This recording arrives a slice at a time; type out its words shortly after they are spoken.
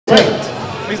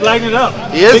He's lighting it up.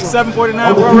 He is. Big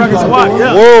 749 world record squat.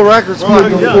 Yeah. World record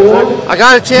squat. Yeah, exactly. I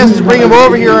got a chance to bring him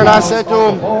over here, and I said to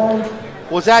him,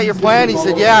 "Was that your plan?" He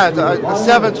said, "Yeah." The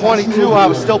 722, I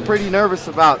was still pretty nervous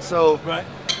about. So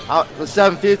the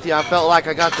 750, I felt like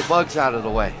I got the bugs out of the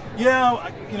way. Yeah,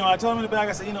 I told him in the back.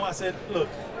 I said, "Look,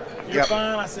 you're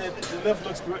fine." I said, "The lift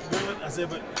looks good." I said,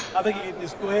 "But I think you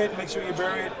just go ahead and make sure you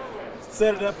bury it.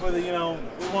 Set it up for the, we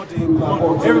want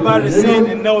everybody to see it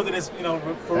and know that it's,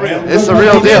 for real." It's a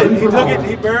real deal. He took it,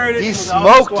 he buried it. He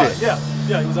smoked it. Yeah,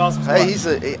 he was awesome. Hey,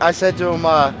 I said to him,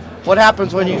 what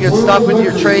happens when you get stuck with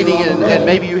your training and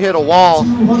maybe you hit a wall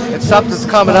and something's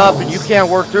coming up and you can't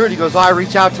work through it? He goes, I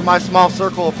reach out to my small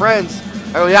circle of friends.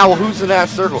 I go, yeah, well, who's in that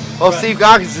circle? Well, Steve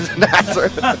Goggins is in that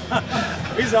circle.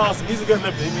 He's awesome. He's a good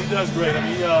lifter. He does great.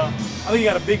 I think he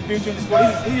got a big future in the sport.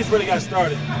 He just really got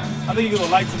started. I think he's going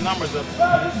to light some numbers up.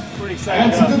 Pretty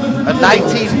excited. A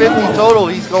 1950 total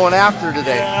he's going after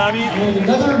today. Yeah,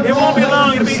 it won't be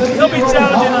long. He'll be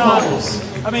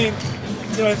challenging.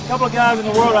 There's a couple of guys in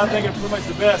the world I think are pretty much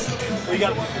the best. So you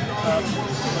got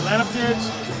Malieks.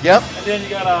 Yep. And then you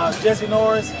got Jesse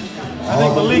Norris. I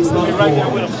think Malieks will be right there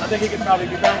with him. I think he can probably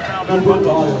be down better both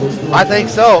of them. I think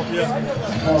so. Yeah.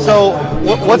 So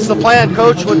what's the plan,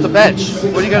 Coach, with the bench?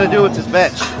 What are you going to do with this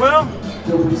bench? Well,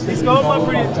 he's going up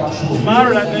pretty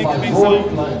moderate, I think. So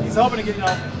he's hoping to get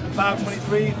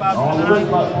 523,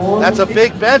 529. That's a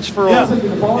big bench for him.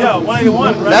 Yeah,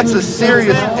 181, right? That's a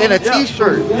serious in a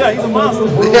t-shirt. Yeah, he's a monster.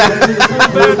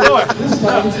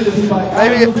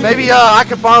 Maybe I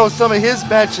could borrow some of his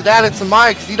bench and add it to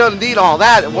mine because he doesn't need all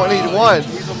that at 181.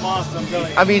 He's a monster, I'm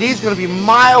telling you. He's going to be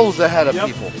miles ahead of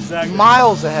people. Exactly.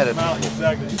 Miles ahead of people.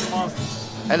 Exactly. He's a monster.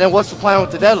 And then what's the plan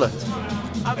with the deadlift?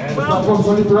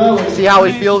 See how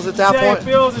he feels at that point?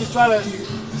 See how he feels and try to,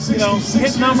 hit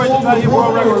numbers and try to hit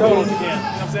world record totals again. You know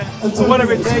what I'm saying? So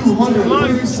whatever it takes.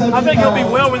 I think he'll be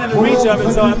well within the reach of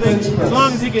it. So I think as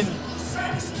long as he can,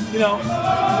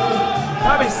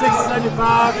 probably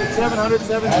 675 to 700,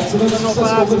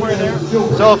 705, somewhere in there.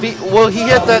 So will he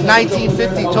hit that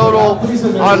 1950 total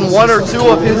on one or two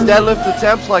of his deadlift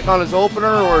attempts, like on his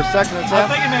opener or second attempt? I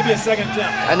think it may be a second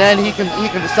attempt. And then he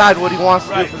can decide what he wants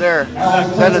to do from there.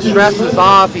 Exactly. Then the stress is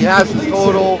off. He has the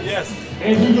total. Yes.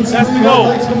 That's the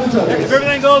goal. If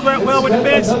everything goes well with the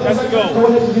bench, that's the goal.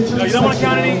 You don't want to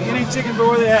count any chickens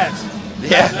before they hatch.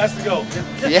 Yeah. That's the goal.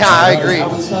 Yeah, I agree.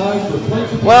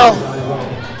 Well,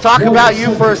 talk about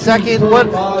you for a second.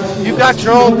 You got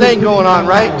your own thing going on,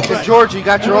 right? In Georgia, you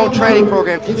got your own training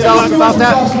program. Can you tell us about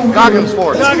that? Goggins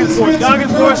Force. Goggins Force.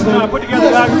 Goggins Force. Put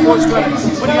together Goggins Force. Try to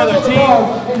put together a team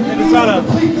and to try to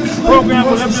program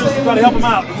for lifters to try to help them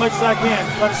out as much as I can.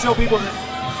 Try to show people that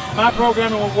my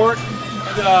programming will work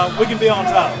and that we can be on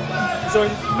top. So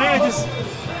mainly just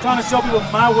trying to show people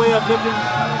my way of lifting,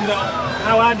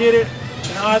 how I did it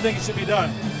and how I think it should be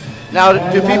done. Now,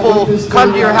 do people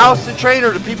come to your house to train,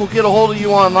 or do people get a hold of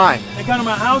you online? They come to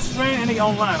my house to train, and they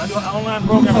online. I do an online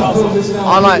program also.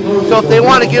 Online. So if they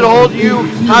want to get a hold of you,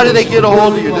 how do they get a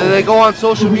hold of you? Do they go on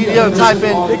social media and type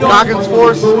in Goggins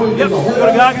Force? Yep. Go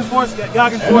to Goggins Force.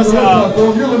 Goggins Force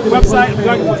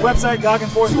website,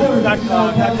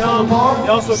 GogginsForce.com. They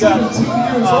also got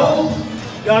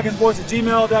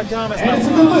GogginsForce@gmail.com. That's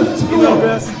my email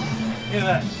address. Any of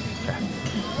that.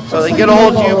 So they get a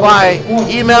hold of you by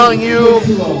emailing you,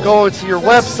 going to your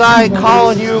website,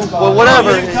 calling you, well,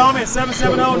 whatever. You can call me at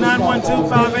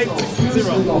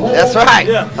 770-912-58260. That's right.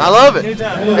 Yeah. I love it.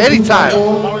 Anytime.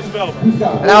 I'm always available.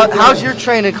 Now, how's your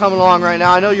training coming along right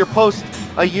now? I know you're post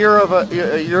a year of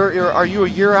are you a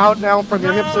year out now from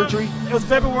your hip surgery? It was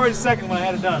February 2nd when I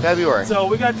had it done. February. So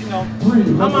we got, I feel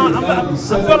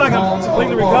like I'm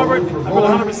completely recovered. I feel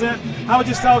 100%. I was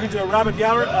just talking to Robert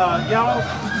Gallo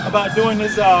about doing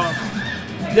this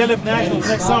deadlift nationals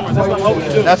next summer. That's what I'm hoping to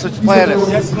do. That's what your plan is.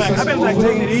 That's the plan. I've been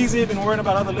taking it easy. I've been worrying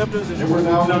about other lifters and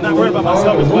not worrying about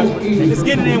myself as much. But just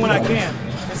getting it in when I can.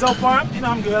 And so far,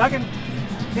 I'm good.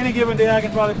 Any given day I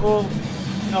can probably pull,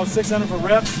 600 for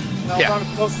reps. Probably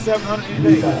close to 700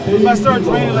 any day. If I start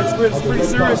training like it's pretty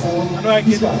serious, I know I can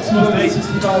get close to 8.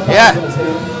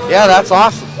 Yeah, that's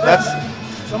awesome.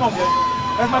 So I'm okay.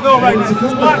 That's my goal right now.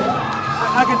 Squat.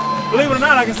 I can, believe it or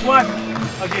not, I can squat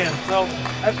again. So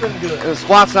that's pretty good. The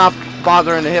squat's not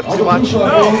bothering the hip too much?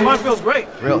 No, squat feels great.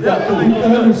 Really? Yeah, everything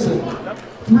feels good. Yep.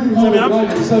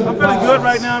 I'm feeling good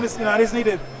right now. I just need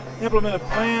to implement a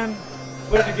plan,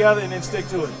 put it together, and then stick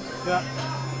to it.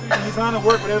 When you're trying to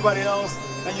work with everybody else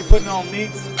and you're putting on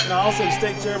meets, also the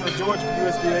state chairman of Georgia for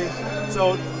USBA.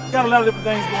 So got a lot of different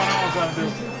things going on I'm trying to do.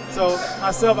 So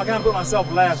myself, I kind of put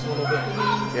myself last for a little bit.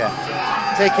 Yeah.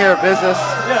 Take care of business.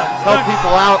 Yeah. Help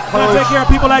people out. Coach. Take care of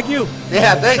people like you.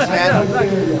 Yeah, thanks, man.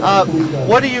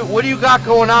 What do you got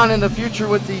going on in the future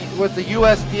with the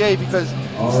USPA? Because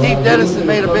Steve Dennison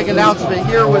made a big announcement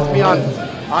here with me on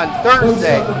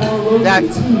Thursday that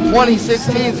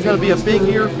 2016 is going to be a big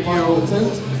year for you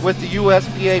with the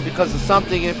USPA because of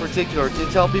something in particular. Can you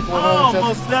tell people what Oh,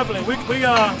 most definitely. We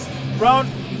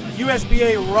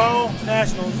USPA Raw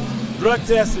Nationals drug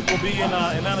testing will be in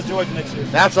Atlanta, Georgia next year.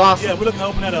 That's awesome. Yeah, we're looking to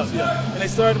open that up. Yeah, and they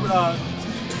started with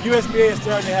USPA is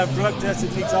starting to have drug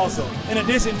testing meets also, in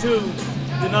addition to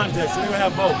the non-test. So we're gonna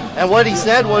have both. And what he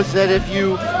said was that if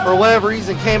you, for whatever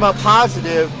reason, came up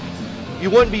positive,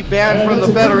 you wouldn't be banned from the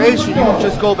federation. You would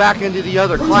just go back into the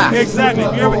other class. Exactly.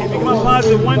 If you come up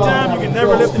positive one time, you can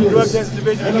never lift in the drug testing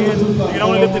division again. You can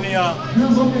only lift in the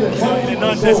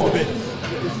non-testing division.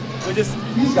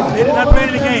 They did not play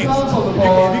any games.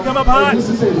 If you come up hot, you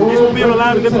won't be able to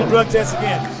allow to lift in the drug test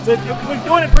again. So we're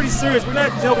doing it pretty serious. We're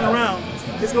not joking around.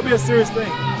 It's going to be a serious thing.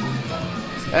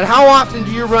 And how often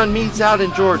do you run meets out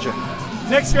in Georgia?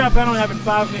 Next year I plan on having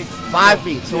 5 meets. 5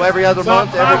 meets, so every other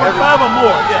month? Five or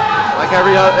more, yeah. Like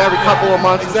every couple of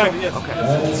months? Exactly, yes. Okay.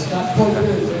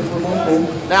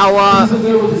 Now, I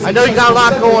know you got a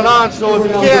lot going on, so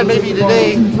if you can, maybe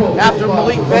today, after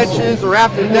Maliek benches or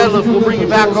after the deadlift, we'll bring you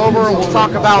back over and we'll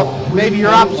talk about maybe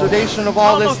your observation of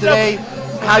all this today,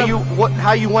 how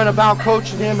you went about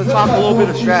coaching him, and talk a little bit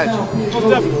of strategy. Most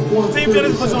definitely. Team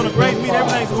Dennis puts on a great meet.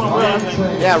 Everything's going well, I think.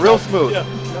 Yeah, real smooth. Yeah.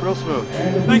 Real smooth.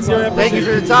 Thanks, Gary. Thank you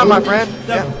for your time, my friend.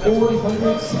 Yeah.